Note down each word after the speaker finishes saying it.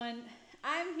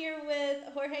here with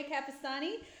Jorge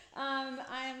Capistani.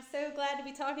 I am so glad to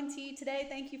be talking to you today.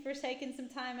 Thank you for taking some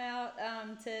time out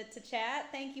to chat.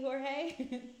 Thank you, Jorge.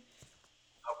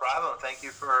 No problem. Thank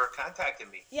you for contacting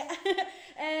me. Yeah,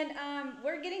 and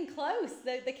we're getting close.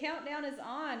 The countdown is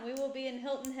on. We will be in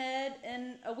Hilton Head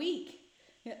in a week.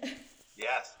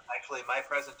 Yes, actually, my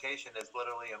presentation is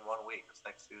literally in 1 week. It's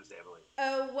next Tuesday, I believe.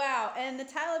 Oh, wow. And the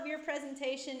title of your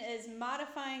presentation is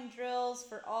Modifying Drills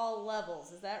for All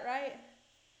Levels. Is that right?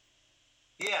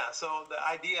 Yeah, so the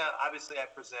idea, obviously, I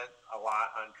present a lot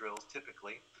on drills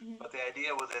typically, but the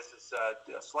idea with this is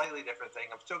a slightly different thing.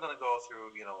 I'm still going to go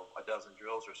through, a dozen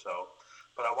drills or so,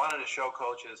 but I wanted to show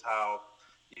coaches how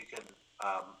you can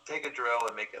take a drill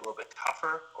and make it a little bit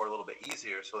tougher or a little bit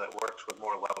easier so that it works with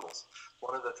more levels.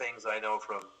 One of the things I know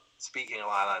from speaking a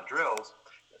lot on drills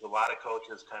is a lot of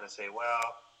coaches kind of say, well,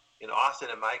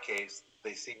 often in my case,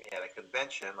 they see me at a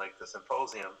convention like the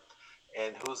symposium,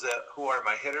 and who are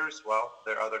my hitters? Well,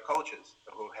 they're other coaches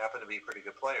who happen to be pretty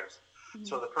good players.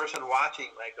 So the person watching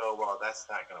might go, well, that's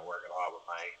not going to work at all with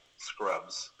my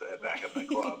scrubs back at my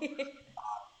club.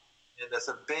 And that's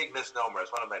a big misnomer.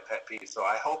 It's one of my pet peeves. So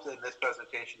I hope in this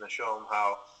presentation to show them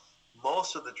how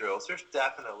most of the drills, there's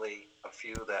definitely a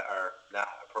few that are not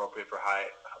appropriate for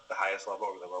the highest level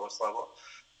or the lowest level.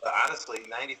 But honestly,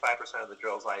 95% of the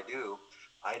drills I do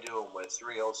them with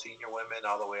 3.0 senior women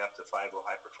all the way up to 5.0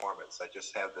 high performance. I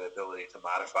just have the ability to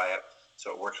modify it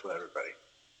so it works with everybody.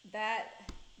 That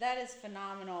that is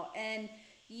phenomenal. And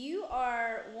you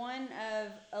are one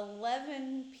of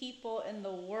 11 people in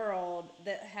the world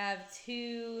that have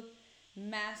two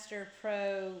Master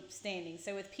Pro standings.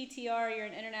 So with PTR, you're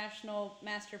an international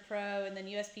Master Pro, and then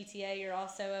USPTA, you're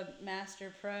also a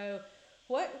Master Pro.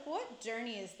 What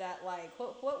journey is that like?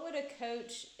 What would a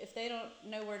coach, if they don't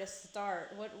know where to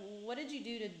start? What did you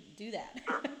do to do that?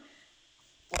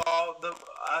 Well,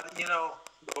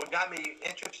 what got me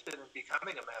interested in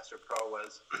becoming a master pro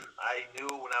was I knew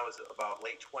when I was about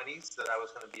late 20s that I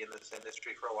was going to be in this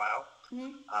industry for a while.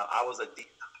 Mm-hmm. I was a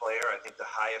decent player. I think the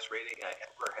highest rating I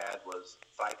ever had was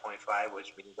 5.5,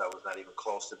 which means I was not even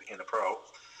close to being a pro.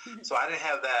 So I didn't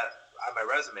have that on my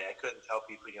resume. I couldn't tell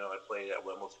people, I played at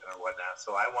Wimbledon or whatnot.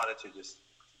 So I wanted to just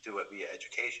do it via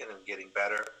education and getting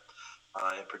better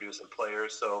and producing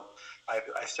players. So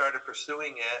I started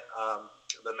pursuing it.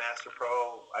 The Master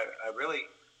Pro, I really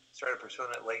started pursuing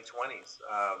it late 20s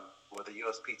with the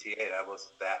USPTA. That was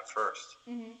that first.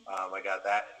 Mm-hmm. I got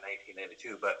that in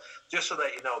 1992. But just so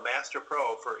that you know, Master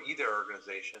Pro for either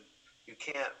organization, you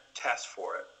can't test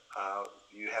for it.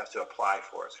 You have to apply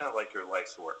for it. It's kind of like your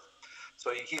life's work.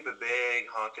 So you keep a big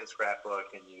honking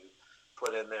scrapbook and you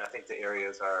put in there, I think the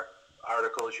areas are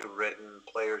articles you've written,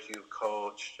 players you've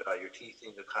coached, your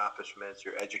teaching accomplishments,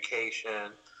 your education,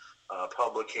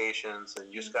 publications,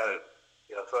 and you just got to,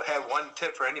 so I have one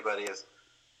tip for anybody is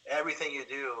everything you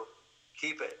do,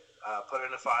 keep it. Put it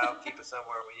in a file, keep it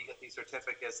somewhere. When you get these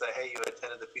certificates that, hey, you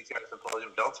attended the PTR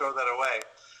symposium, don't throw that away.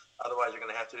 Otherwise, you're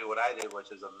going to have to do what I did,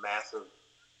 which is a massive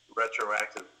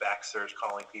retroactive back search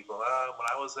calling people, when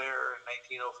I was there in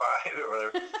 1905 or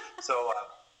whatever. So,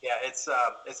 yeah, it's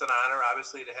an honor,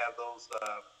 obviously, to have those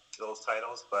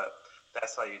titles, but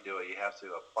that's how you do it. You have to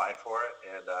apply for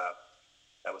it, and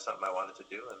that was something I wanted to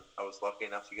do, and I was lucky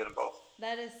enough to get them both.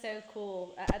 That is so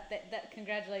cool.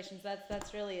 Congratulations.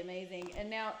 That's really amazing. And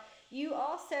now you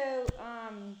also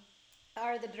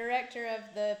are the director of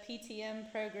the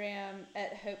PTM program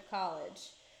at Hope College.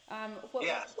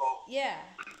 Yeah, so Yeah.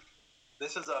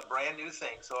 this is a brand new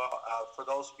thing. So for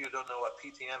those of you who don't know what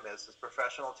PTM is, it's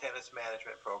Professional Tennis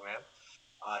Management Program.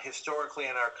 Historically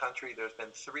in our country, there's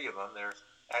been three of them. There's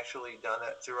actually done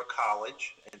it through a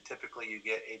college, and typically you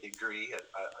get a degree,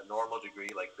 a normal degree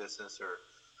like business or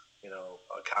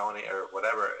accounting or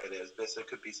whatever it is. Business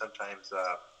could be sometimes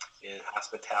in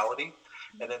hospitality,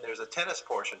 and then there's a tennis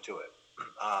portion to it.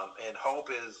 And Hope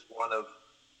is one of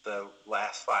the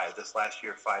last five. This last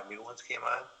year, five new ones came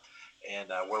on, and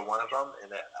we're one of them.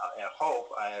 And at Hope,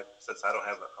 since I don't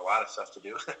have a lot of stuff to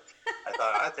do, I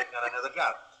thought I'd take on another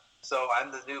job. So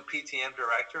I'm the new PTM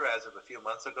director as of a few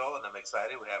months ago, and I'm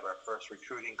excited. We have our first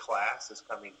recruiting class this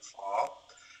coming fall,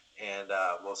 and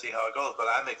we'll see how it goes. But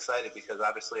I'm excited because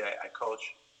obviously I coach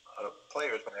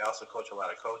players, but I also coach a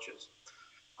lot of coaches.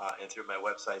 And through my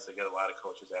websites, I get a lot of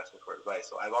coaches asking for advice.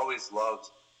 So I've always loved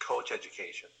coach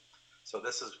education. So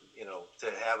this is,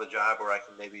 to have a job where I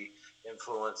can maybe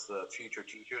influence the future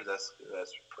teachers, that's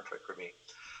perfect for me.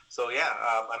 So yeah,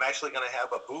 I'm actually going to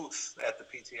have a booth at the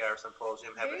PTR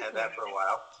symposium. Haven't had that for a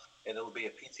while, and it'll be a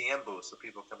PTM booth, so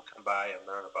people can come by and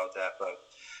learn about that. But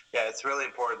yeah, it's really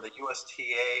important. The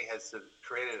USTA has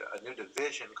created a new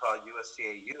division called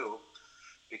USTAU,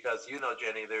 because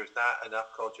Jenny, there's not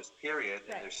enough coaches, period,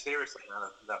 and Right. there's seriously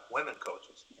not enough women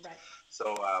coaches. Right.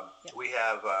 So Yep. we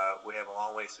have a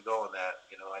long ways to go in that.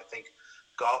 I think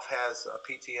golf has a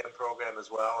PTM program as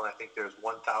well, and I think there's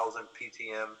 1,000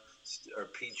 PTM or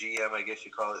PGM, I guess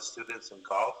you call it, students in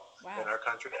golf Wow. in our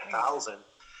country. Oh. 1,000,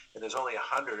 and there's only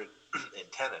 100 in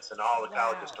tennis, and all the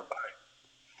colleges Wow. combined.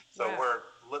 So Wow. we're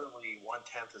literally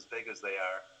 1/10 as big as they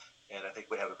are, and I think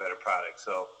we have a better product.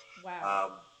 So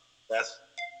Wow.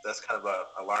 that's kind of a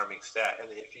alarming stat.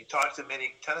 And if you talk to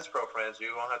many tennis pro friends,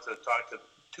 you won't have to talk to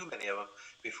too many of them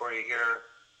before you hear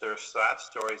their sad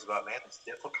stories about, man, it's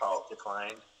difficult to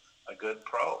find a good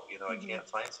pro. I can't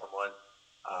find someone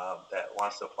that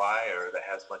wants to apply or that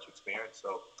has much experience.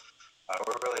 So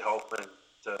we're really hoping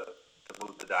to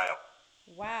move the dial.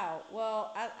 Wow.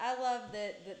 Well, I love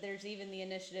that there's even the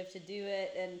initiative to do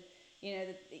it. And,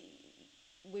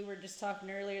 we were just talking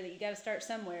earlier that you got to start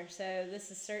somewhere. So this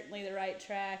is certainly the right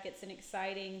track. It's an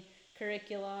exciting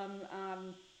curriculum.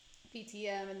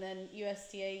 PTM and then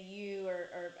USTAU,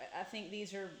 or I think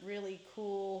these are really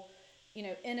cool,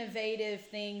 innovative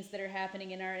things that are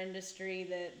happening in our industry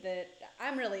that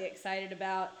I'm really excited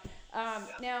about.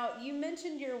 Now, you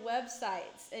mentioned your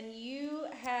websites, and you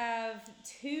have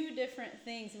two different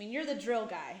things. I mean, you're the drill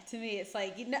guy to me. It's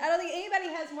like, I don't think anybody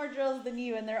has more drills than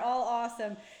you, and they're all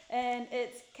awesome. And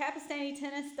it's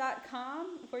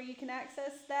capistanitennis.com where you can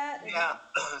access that. Yeah,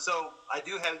 so I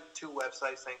do have two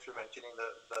websites. Thanks for mentioning.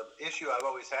 The issue I've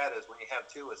always had is when you have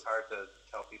two, it's hard to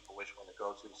tell people which one to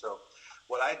go to. So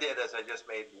what I did is I just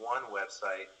made one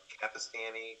website,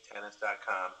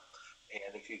 capistanitennis.com.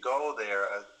 And if you go there,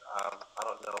 I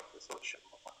don't know if this will show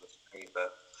up on the screen,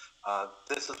 but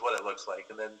this is what it looks like.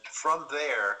 And then from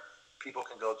there, people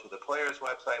can go to the player's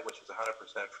website, which is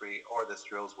 100% free, or this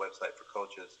drills website for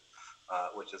coaches,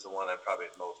 which is the one I'm probably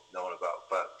most known about.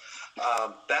 But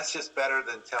that's just better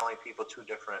than telling people two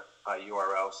different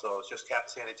URLs. So it's just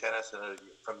Capistani Tennis, and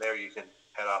from there you can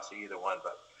head off to either one.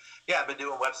 But yeah, I've been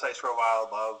doing websites for a while.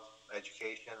 Love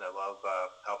education. I love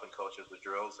helping coaches with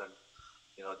drills, and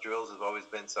drills has always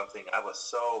been something I was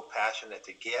so passionate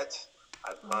to get.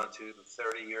 I've gone to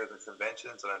 30 years of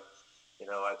conventions, and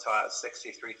I taught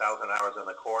 63,000 hours on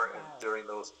the court. Wow. And during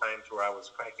those times where I was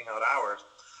cranking out hours,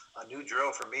 a new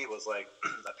drill for me was like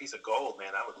a piece of gold,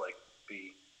 man. I would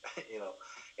be,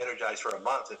 energized for a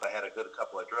month if I had a good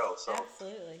couple of drills. So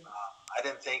absolutely. I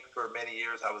didn't think for many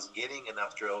years I was getting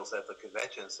enough drills at the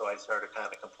convention, so I started kind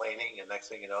of complaining, and next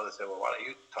thing you know, they said, well, why don't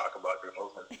you talk about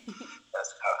drills? And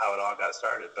that's how it all got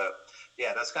started. But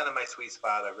yeah, that's kind of my sweet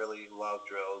spot. I really love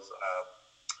drills.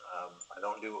 I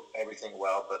don't do everything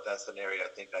well, but that's an area I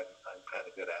think I'm kind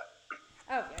of good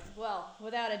at. Okay, well,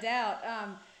 without a doubt.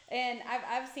 And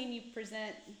I've seen you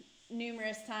present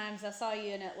numerous times. I saw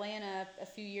you in Atlanta a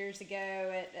few years ago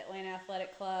at Atlanta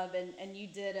Athletic Club, and you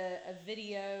did a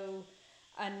video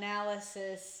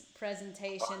analysis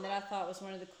presentation that I thought was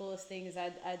one of the coolest things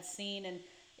I'd seen. And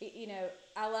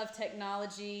I love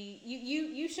technology.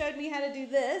 You showed me how to do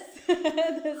this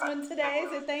one today,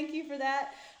 so thank you for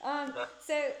that.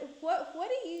 So what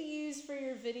do you use for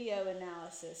your video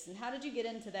analysis, and how did you get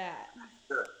into that?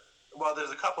 Sure. Well,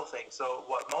 there's a couple things. So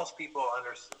what most people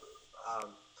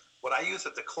what I use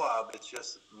at the club, it's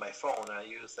just my phone. I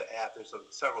use the app. There's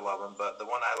several of them, but the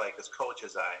one I like is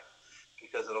Coach's Eye,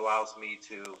 because it allows me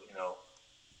to,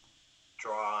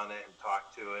 draw on it and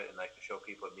talk to it, and I can show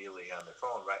people immediately on their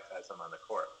phone right as I'm on the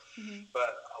court. Mm-hmm.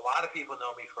 But a lot of people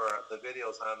know me for the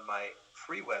videos on my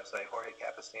free website,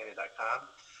 JorgeCapistani.com.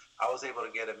 I was able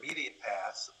to get immediate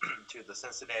pass to the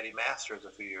Cincinnati Masters a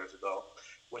few years ago,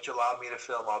 which allowed me to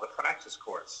film all the practice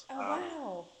courts. Oh,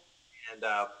 wow. And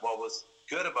what was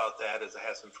good about that is I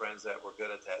had some friends that were good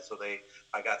at that. So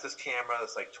I got this camera.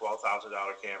 It's like $12,000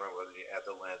 camera, whether you add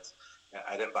the lens.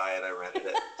 I didn't buy it. I rented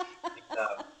it.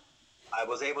 And, I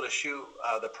was able to shoot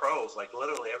the pros, like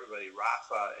literally everybody,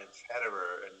 Rafa and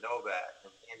Federer and Novak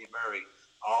and Andy Murray,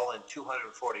 all in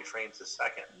 240 frames a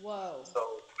second. Whoa.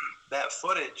 So that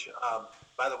footage,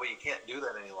 by the way, you can't do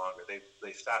that any longer.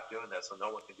 They stopped doing that, so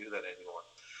no one can do that anymore.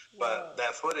 But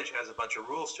that footage has a bunch of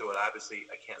rules to it. Obviously,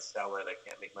 I can't sell it. I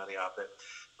can't make money off it.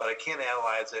 But I can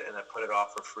analyze it, and I put it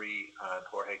off for free on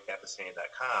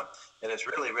JorgeCapistani.com. And it's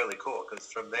really, really cool, because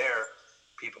from there,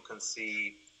 people can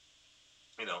see,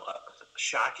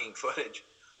 shocking footage.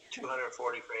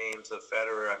 240 frames of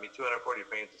Federer. I mean, 240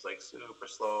 frames is like super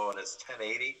slow, and it's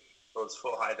 1080, so it's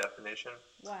full high definition.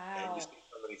 Wow. And you see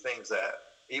so many things that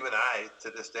even I,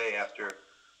 to this day, after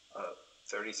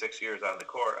 36 years on the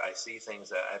court, I see things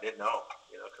that I didn't know,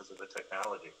 because of the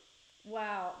technology.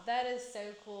 Wow, that is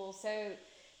so cool. So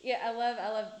Yeah, I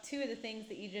love two of the things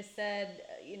that you just said.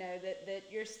 That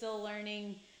you're still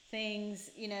learning things.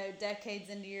 Decades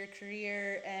into your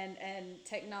career, and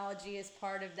technology is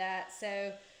part of that.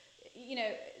 So, you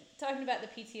know, talking about the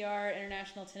PTR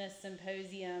International Tennis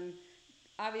Symposium,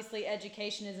 obviously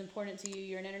education is important to you.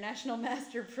 You're an international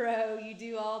master pro. You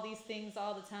do all these things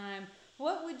all the time.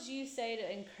 What would you say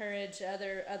to encourage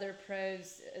other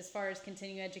pros as far as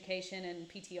continuing education and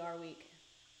PTR week?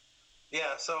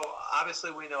 Yeah, so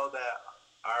obviously we know that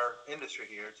our industry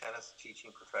here, tennis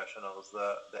teaching professionals,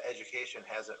 the education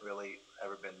hasn't really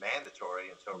ever been mandatory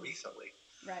until recently.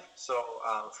 Right. So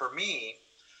for me,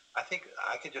 I think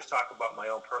I can just talk about my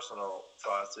own personal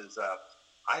thoughts. Is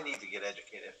I need to get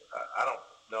educated. I don't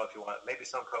know if you want. Maybe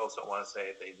some pros don't want to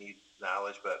say they need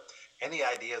knowledge, but any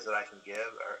ideas that I can give,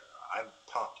 I'm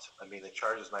pumped. I mean, it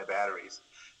charges my batteries,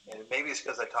 and maybe it's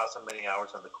because I taught so many hours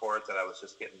on the court that I was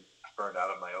just getting burned out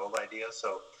on my old ideas.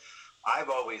 So I've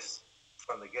always,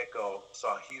 from the get-go,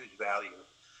 saw huge value.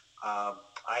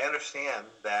 I understand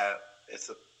that it's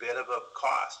a bit of a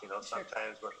cost. Sure.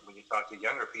 Sometimes when you talk to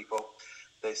younger people,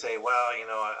 they say, well,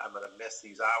 I'm going to miss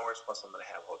these hours, plus I'm going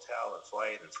to have hotel and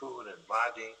flight and food and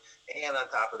lodging. And on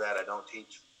top of that, I don't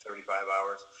teach 35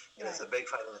 hours. And It's a big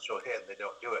financial hit, and they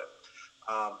don't do it.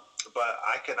 But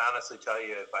I can honestly tell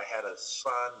you, if I had a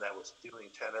son that was doing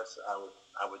tennis,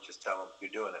 I would just tell him,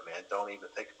 you're doing it, man. Don't even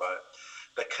think about it.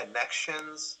 The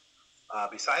connections,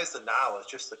 besides the knowledge,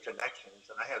 just the connections.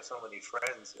 And I have so many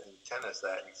friends in tennis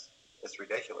that it's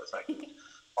ridiculous. I can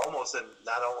almost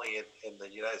not only in the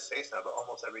United States now, but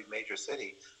almost every major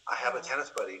city, I have a tennis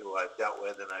buddy who I've dealt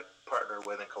with and I've partnered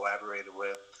with and collaborated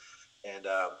with. And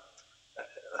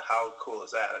how cool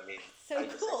is that? I mean, so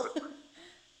cool.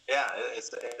 Yeah,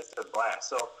 it's a blast.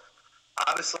 So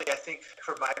obviously, I think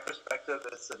from my perspective,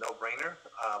 it's a no-brainer.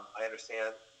 I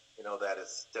understand, that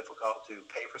it's difficult to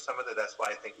pay for some of it. That's why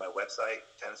I think my website,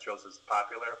 Tennis Drills, is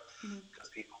popular, because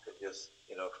people can just,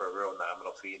 for a real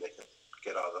nominal fee, they can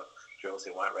get all the drills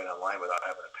they want right online without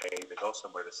having to pay to go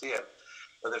somewhere to see it.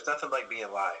 But there's nothing like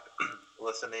being live,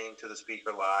 listening to the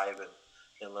speaker live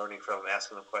and learning from them,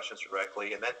 asking them questions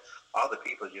directly, and then all the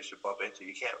people you should bump into.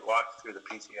 You can't walk through the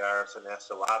PTR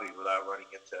Sonesta lobby without running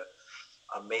into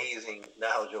amazing,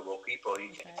 knowledgeable people.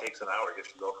 It takes an hour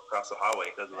just to go across the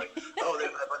hallway because like, oh,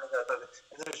 there's that one I got to talk to,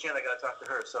 and there's Jen, I got to talk to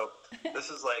her. So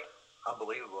this is like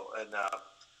unbelievable. And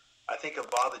I think of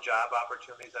all the job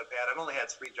opportunities I've had. I've only had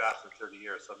 3 jobs in 30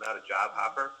 years, so I'm not a job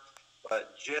hopper,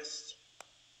 but just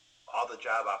all the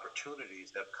job opportunities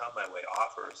that have come my way,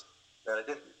 offers that I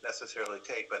didn't necessarily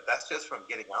take, but that's just from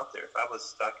getting out there. If I was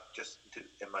stuck just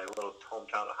in my little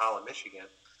hometown of Holland, Michigan,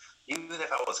 even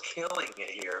if I was killing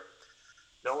it here,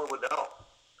 no one would know.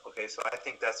 Okay, so I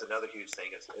think that's another huge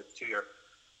thing. It's to your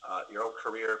own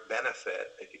career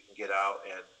benefit if you can get out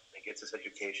and get this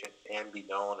education and be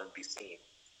known and be seen.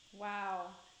 Wow,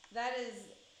 that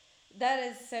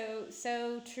is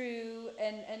so true.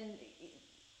 And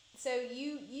so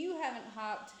you haven't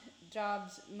hopped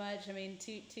jobs much. I mean,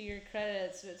 to your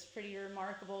credit, it's pretty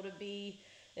remarkable to be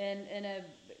in a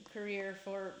career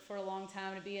for a long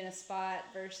time, to be in a spot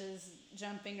versus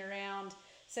jumping around.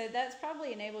 So that's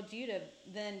probably enabled you to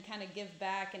then kind of give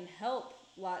back and help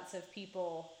lots of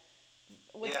people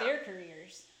with their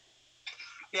careers.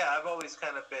 Yeah, I've always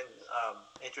kind of been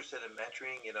interested in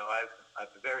mentoring.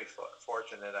 I've been very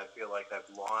fortunate. I feel like I've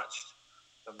launched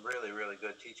some really, really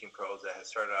good teaching pros that have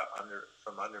started out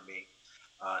from under me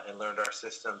and learned our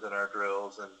systems and our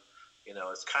drills. And,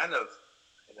 it's kind of,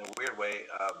 in a weird way,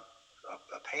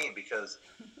 a pain because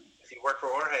if you work for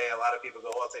Jorge, a lot of people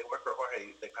go, well, if they work for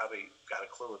Jorge, they probably got a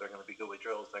clue. They're going to be good with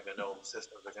drills. They're going to know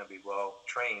systems. They're going to be well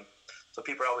trained. So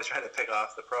people are always trying to pick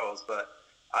off the pros. But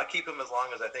I keep them as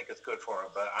long as I think it's good for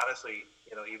them. But honestly,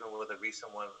 even with a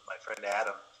recent one, my friend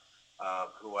Adam,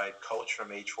 who I coached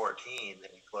from age 14,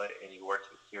 and he worked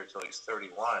here until he's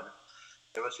 31.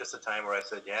 There was just a time where I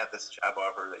said, yeah, this job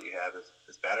offer that you have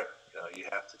is better. You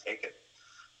have to take it.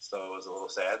 So it was a little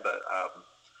sad, but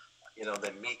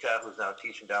then Mika, who's now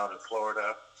teaching down in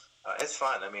Florida, it's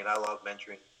fun. I mean, I love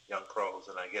mentoring young pros,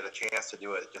 and I get a chance to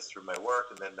do it just through my work.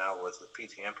 And then now with the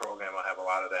PTM program, I have a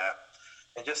lot of that.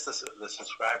 And just the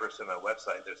subscribers to my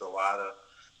website, there's a lot of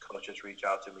coaches reach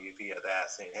out to me via that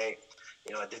saying, hey,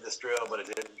 I did this drill, but it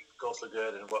didn't go so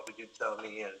good. And what would you tell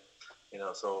me? And,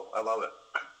 so I love it.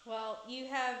 Well, you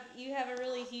have a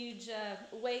really huge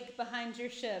wake behind your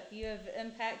ship. You have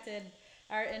impacted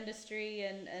our industry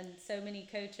and so many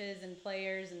coaches and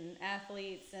players and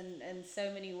athletes in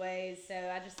so many ways. So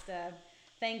I just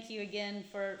thank you again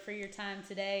for your time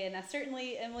today, and I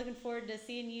certainly am looking forward to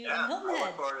seeing you in Hilton Head. I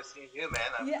look forward to seeing you,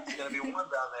 man. It's going to be warm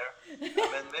down there.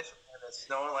 I'm in Michigan, It's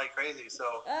snowing like crazy. So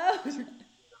Oh,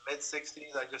 mid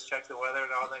 60s. I just checked the weather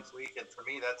now next week, and for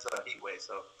me, that's a heat wave.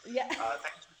 So yeah.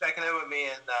 thanks for checking in with me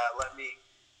and let me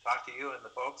talk to you and the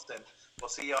folks. And we'll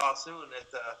see you all soon at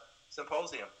the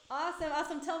symposium. Awesome.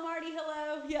 Awesome. Tell Marty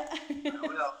hello. Yeah. I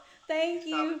will. Thank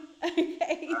Thanks, Tom. you.